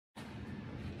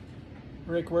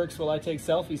Rick works while I take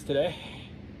selfies today.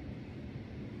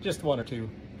 Just one or two.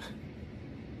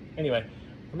 Anyway,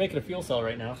 we're making a fuel cell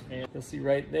right now, and you'll see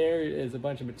right there is a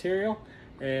bunch of material.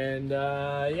 And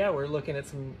yeah, we're looking at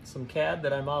some CAD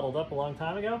that I modeled up a long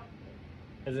time ago,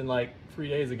 as in like 3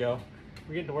 days ago.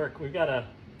 We're getting to work. We've got a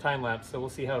time lapse, so we'll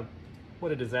see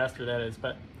what a disaster that is,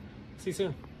 but see you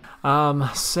soon.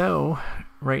 So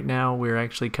right now we're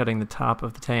actually cutting the top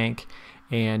of the tank,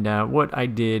 and what I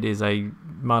did is I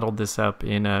modeled this up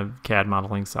in a CAD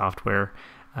modeling software,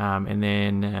 and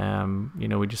then you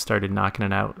know, we just started knocking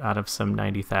it out of some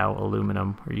 90 thou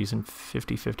aluminum. We're using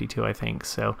 5052, I think.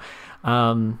 So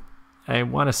I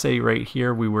want to say right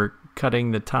here we were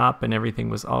cutting the top and everything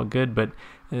was all good, but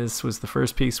this was the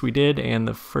first piece we did and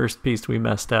the first piece we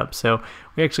messed up. So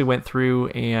we actually went through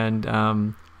and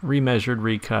remeasured,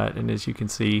 recut, and as you can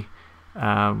see,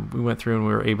 we went through and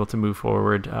we were able to move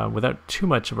forward without too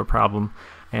much of a problem.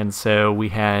 And so we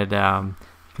had, you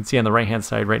can see on the right hand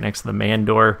side right next to the man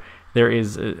door, there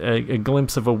is a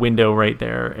glimpse of a window right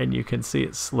there, and you can see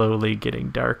it slowly getting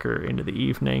darker into the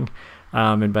evening.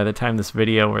 And by the time this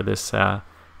video or this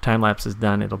time lapse is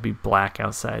done, it'll be black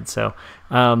outside. So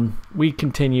we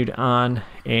continued on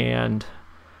and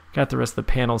got the rest of the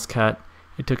panels cut.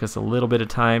 It took us a little bit of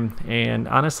time, and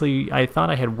honestly I thought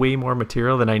I had way more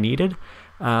material than I needed,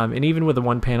 and even with the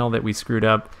one panel that we screwed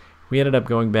up, we ended up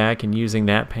going back and using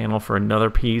that panel for another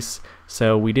piece,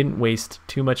 so we didn't waste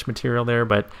too much material there.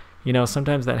 But you know,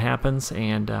 sometimes that happens,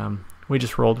 and we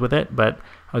just rolled with it. But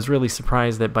I was really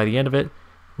surprised that by the end of it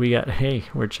we got, hey,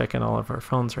 we're checking all of our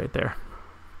phones right there.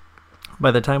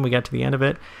 By the time we got to the end of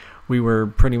it, we were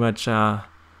pretty much out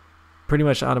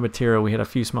of material. We had a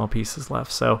few small pieces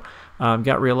left, so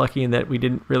got real lucky in that we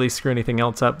didn't really screw anything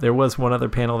else up. There was one other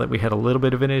panel that we had a little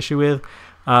bit of an issue with,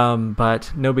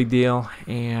 but no big deal,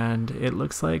 and it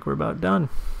looks like we're about done.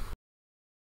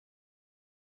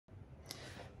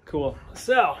 Cool.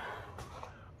 So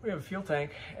we have a fuel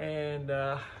tank, and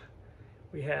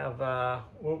we have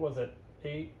what was it,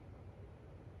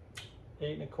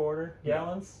 8.25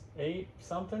 gallons, 8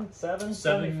 something, 7,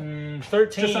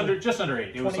 13, just under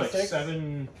 8. It was 26? like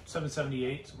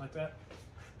 778, something like that.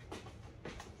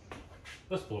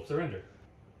 Let's pull up the render.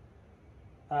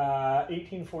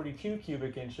 1842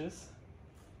 cubic inches.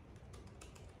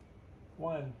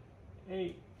 1,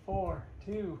 8, 4,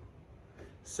 2,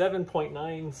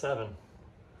 7.97.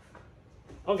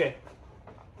 Okay,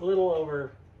 a little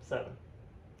over 7,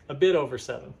 a bit over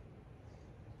 7.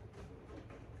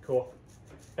 Cool.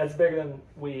 That's bigger than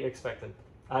we expected.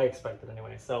 I expected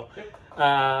anyway. So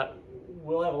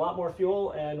we'll have a lot more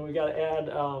fuel, and we got to add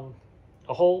a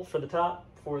hole for the top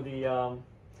for the.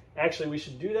 Actually, we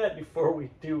should do that before we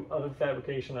do other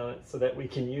fabrication on it, so that we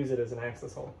can use it as an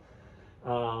access hole.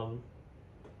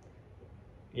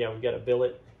 Yeah, we got a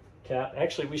billet cap.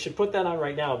 Actually, we should put that on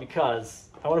right now because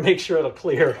I want to make sure it'll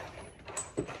clear.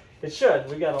 It should.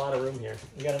 We got a lot of room here.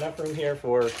 We got enough room here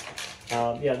for.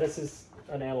 Yeah, this is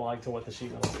an analog to what the sheet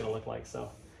metal is going to look like.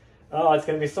 So, oh, it's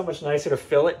going to be so much nicer to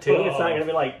fill it too. Oh. It's not going to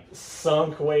be like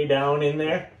sunk way down in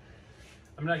there.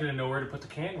 I'm not going to know where to put the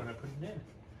can when I put it in.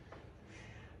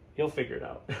 You'll figure it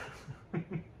out.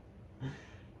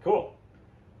 Cool.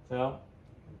 So,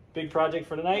 big project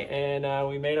for tonight, and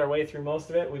we made our way through most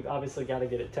of it. We've obviously got to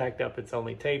get it tacked up. It's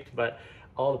only taped, but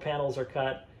all the panels are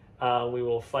cut. We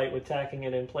will fight with tacking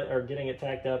it in place, or getting it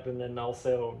tacked up, and then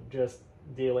also just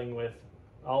dealing with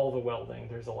all the welding.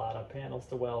 There's a lot of panels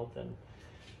to weld, and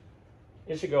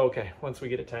it should go okay once we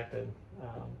get it tacked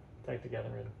together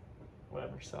and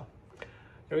whatever. So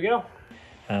here we go.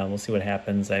 We'll see what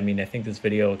happens. I mean, I think this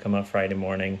video will come out Friday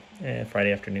morning,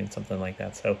 Friday afternoon, something like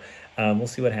that. So we'll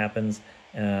see what happens.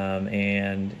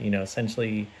 And you know,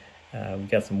 essentially, we've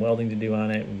got some welding to do on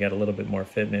it. We've got a little bit more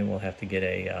fitment. We'll have to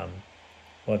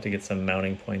get some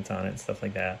mounting points on it and stuff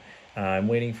like that. I'm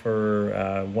waiting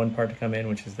for one part to come in,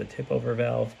 which is the tip over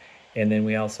valve, and then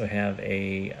we also have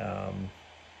a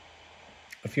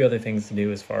few other things to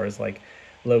do as far as like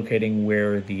locating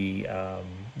where the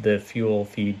fuel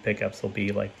feed pickups will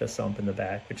be, like the sump in the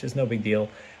back, which is no big deal.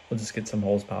 We'll just get some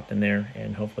holes popped in there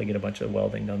and hopefully get a bunch of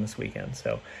welding done this weekend.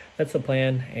 So that's the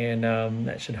plan, and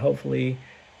that should hopefully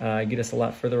get us a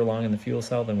lot further along in the fuel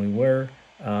cell than we were.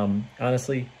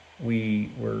 Honestly,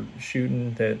 we were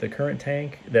shooting the current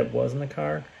tank that was in the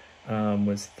car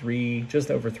was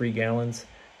just over 3 gallons.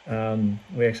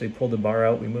 We actually pulled the bar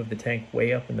out. We moved the tank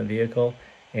way up in the vehicle,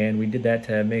 and we did that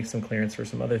to make some clearance for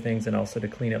some other things, and also to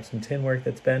clean up some tin work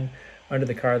that's been under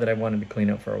the car that I wanted to clean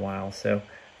up for a while. So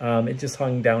it just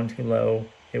hung down too low.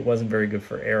 It wasn't very good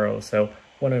for aero, so I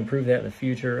want to improve that in the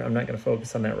future. I'm not going to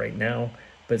focus on that right now,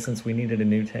 but since we needed a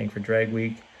new tank for drag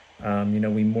week, You know,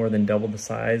 we more than doubled the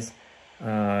size.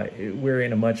 We're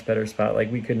in a much better spot.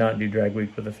 Like, we could not do drag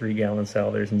week with a 3-gallon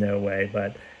cell. There's no way.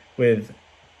 But with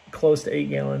close to 8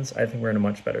 gallons, I think we're in a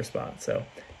much better spot. So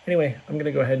anyway, I'm going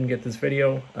to go ahead and get this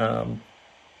video,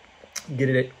 get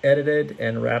it edited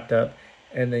and wrapped up,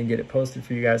 and then get it posted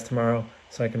for you guys tomorrow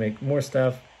so I can make more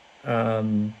stuff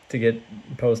to get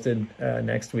posted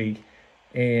next week.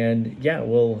 And yeah,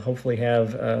 we'll hopefully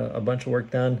have a bunch of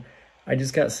work done. I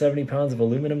just got 70 pounds of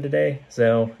aluminum today,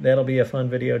 so that'll be a fun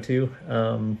video too.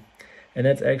 And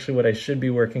that's actually what I should be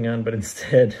working on, but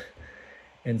instead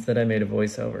I made a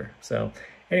voiceover. So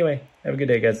anyway, have a good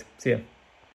day, guys. See ya.